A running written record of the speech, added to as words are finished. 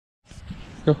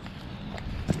Go.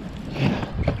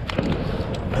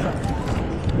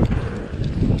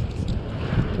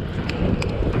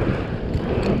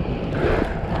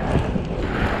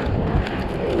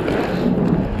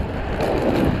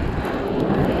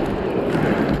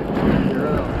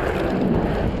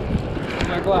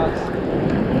 Glass.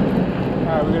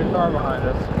 Alright, we got a car behind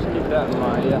us. Just keep that in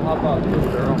mind. Yeah, hop out, good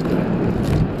girl.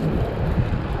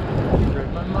 You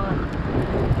read my mind.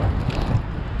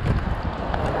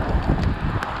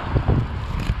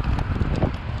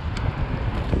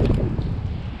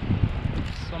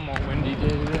 Somewhat windy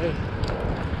day today.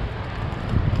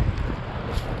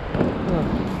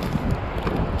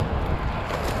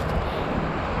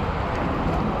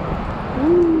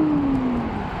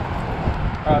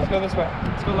 Alright, let's go this way.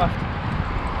 Let's go left.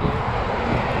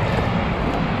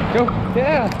 Go.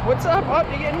 Yeah. What's up? Up,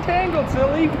 you're getting tangled,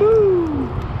 silly. Woo.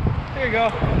 There you go.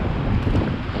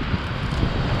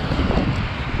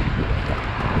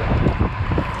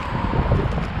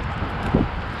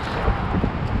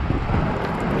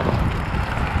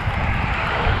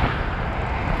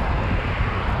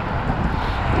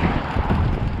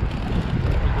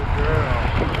 Good girl.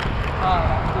 Ah,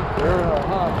 good girl,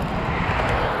 huh?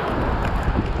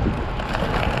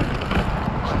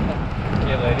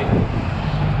 Lady.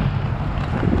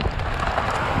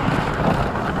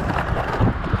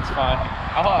 It's fine.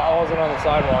 I wasn't on the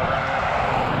sidewalk.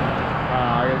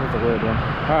 I guess it's a weird one.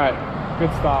 Alright,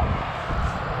 good stop.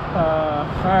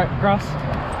 Alright, cross.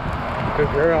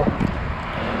 Good girl.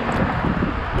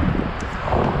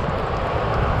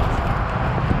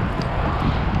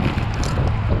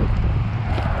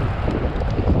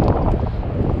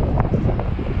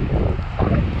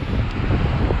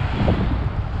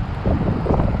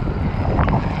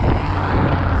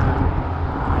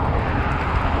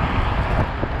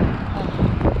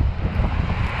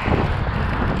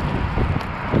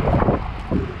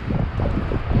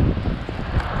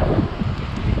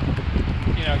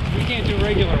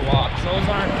 Regular walks. Those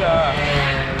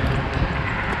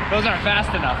aren't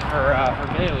fast enough for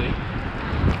Bailey.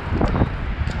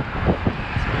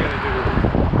 So we gotta do.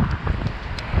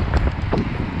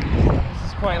 This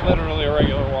is quite literally a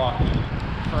regular walk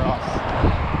for us.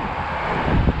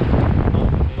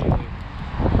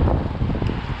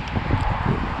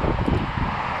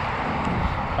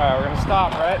 Alright, we're gonna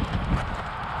stop, right?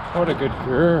 What a good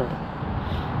girl.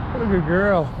 What a good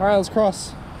girl. Alright, let's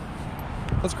cross.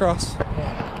 Let's cross.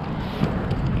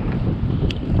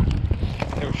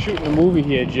 They were shooting a movie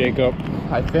here, Jacob.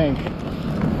 I think.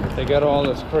 They got all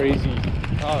this crazy.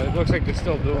 Oh, it looks like they're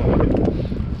still doing it.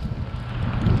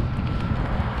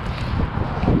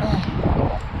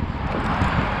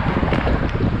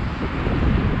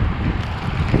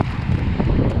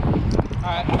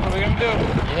 Alright, what are we gonna do?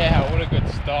 Yeah, what a good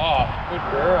stop. Good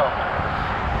girl.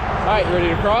 Alright, you ready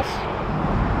to cross?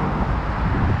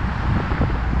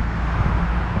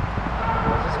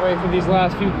 Wait for these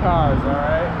last few cars,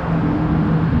 alright?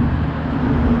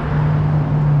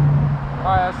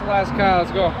 Alright, that's the last car,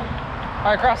 let's go.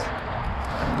 Alright, cross.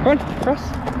 Come on, cross.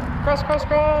 Cross, cross,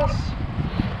 cross.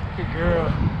 Good girl.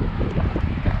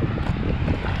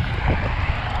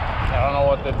 I don't know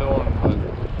what they're doing, but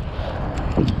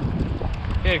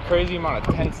they had a crazy amount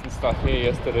of tents and stuff here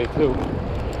yesterday, too.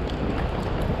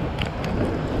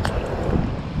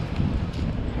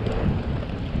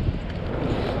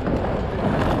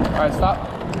 Alright, stop.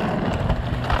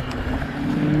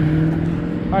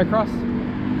 Alright, cross.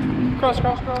 Cross,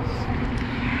 cross, cross.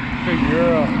 Good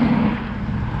girl.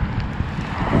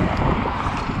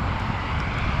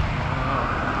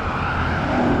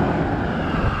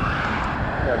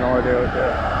 Got no idea what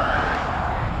they're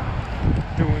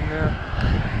doing there.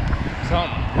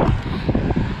 Something.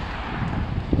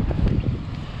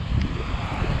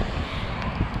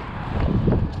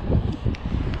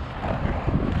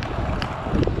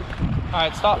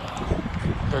 Alright, stop.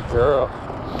 Good girl.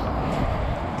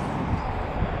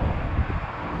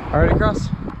 Alright, cross.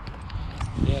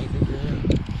 Yeah, good girl.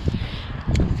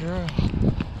 Good girl.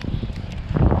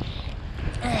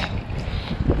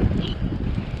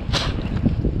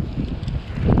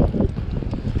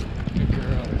 Good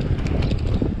girl.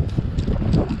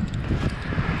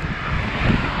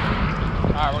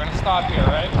 Alright, we're gonna stop here,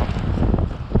 right?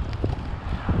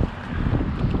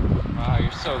 Wow,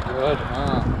 you're so good,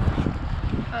 huh?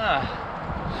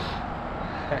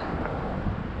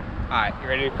 Alright, you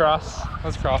ready to cross?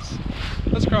 Let's cross.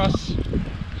 Let's cross.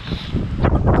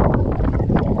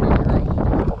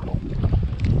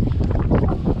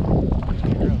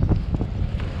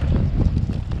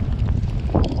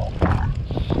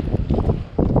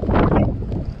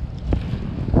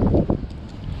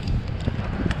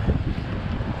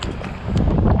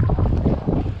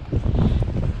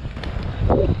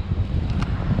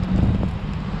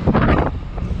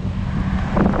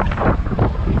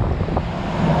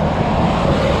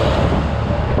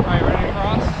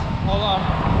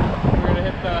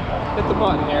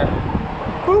 button here.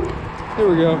 Boop. Here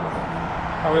we go.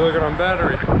 How are we looking on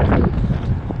battery?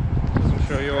 Doesn't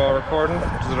show you while recording.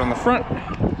 Is it on the front?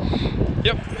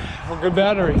 Yep, we're good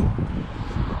battery.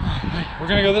 We're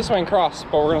gonna go this way and cross,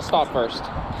 but we're gonna stop first.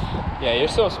 Yeah, you're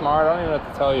so smart. I don't even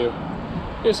have to tell you.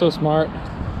 You're so smart.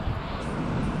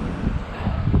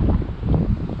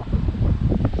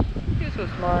 You're so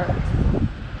smart.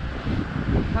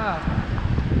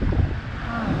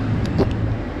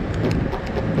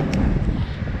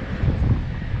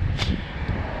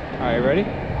 Alright, you ready?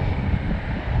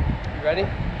 You ready?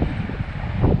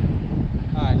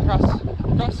 Alright, cross.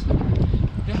 Cross.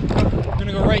 Yeah, we're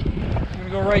gonna go right. We're gonna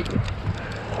go right.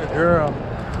 Good girl.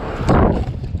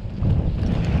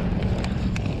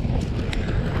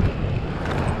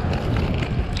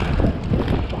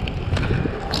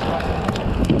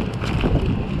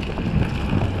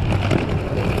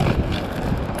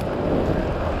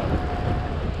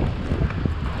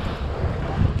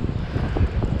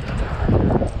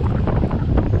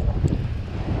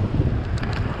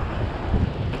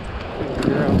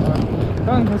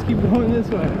 Come on, let's keep going this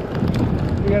way.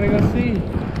 We gotta go see.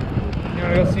 You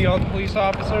wanna go see all the police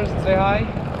officers and say hi?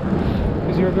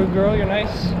 Because you're a good girl, you're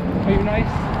nice. Are you nice?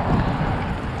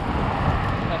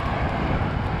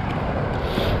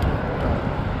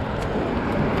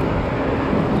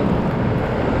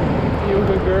 Are you a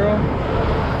good girl?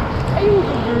 Are you a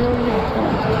good girl? Yeah, come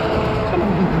on. Come on,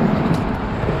 good girl.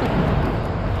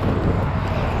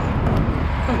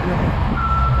 Good girl.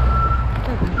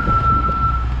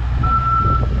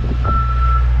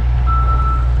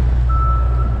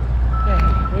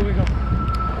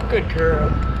 Good girl. Good girl.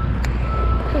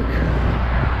 Good girl.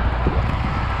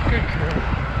 Good girl.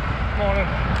 Morning.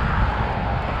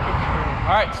 Good girl.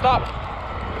 Alright, stop.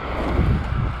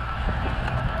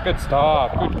 Good stop.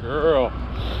 Good girl.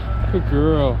 Good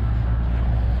girl.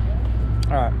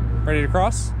 Alright, ready to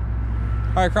cross?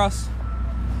 Alright, cross.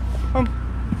 Come.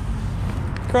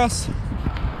 Cross.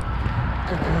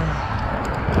 Good girl.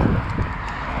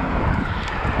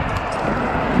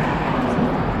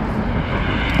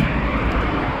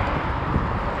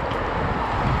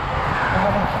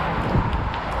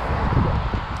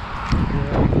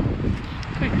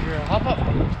 Hop up.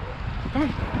 Come on.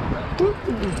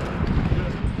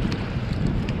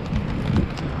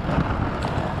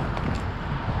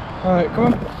 All right, come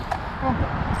on. Come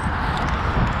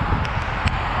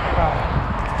on.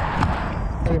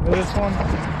 Ready for this one?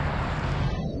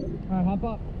 All right, hop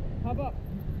up. Hop up.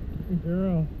 Good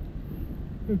girl.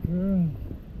 Good girl.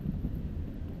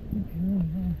 Good girl.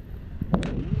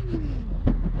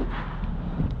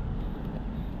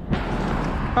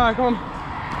 All right, come on.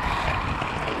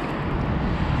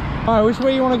 Alright, which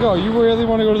way you want to go? You really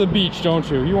want to go to the beach, don't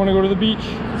you? You want to go to the beach?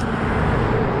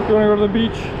 You want to go to the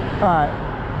beach? Alright.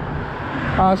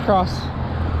 Let's cross.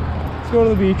 Let's go to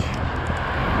the beach.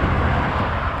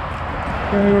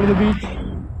 You want to go to the beach?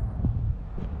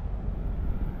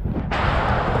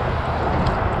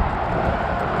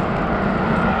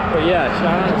 But yeah,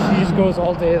 she just goes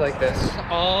all day like this.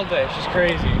 All day. She's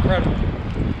crazy. Incredible.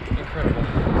 Incredible.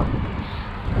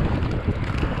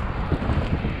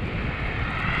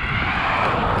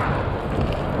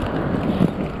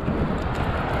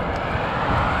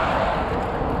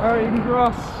 Alright, you can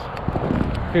cross.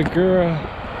 Good girl.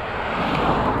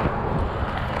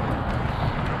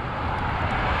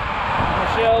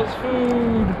 Michelle's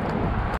food.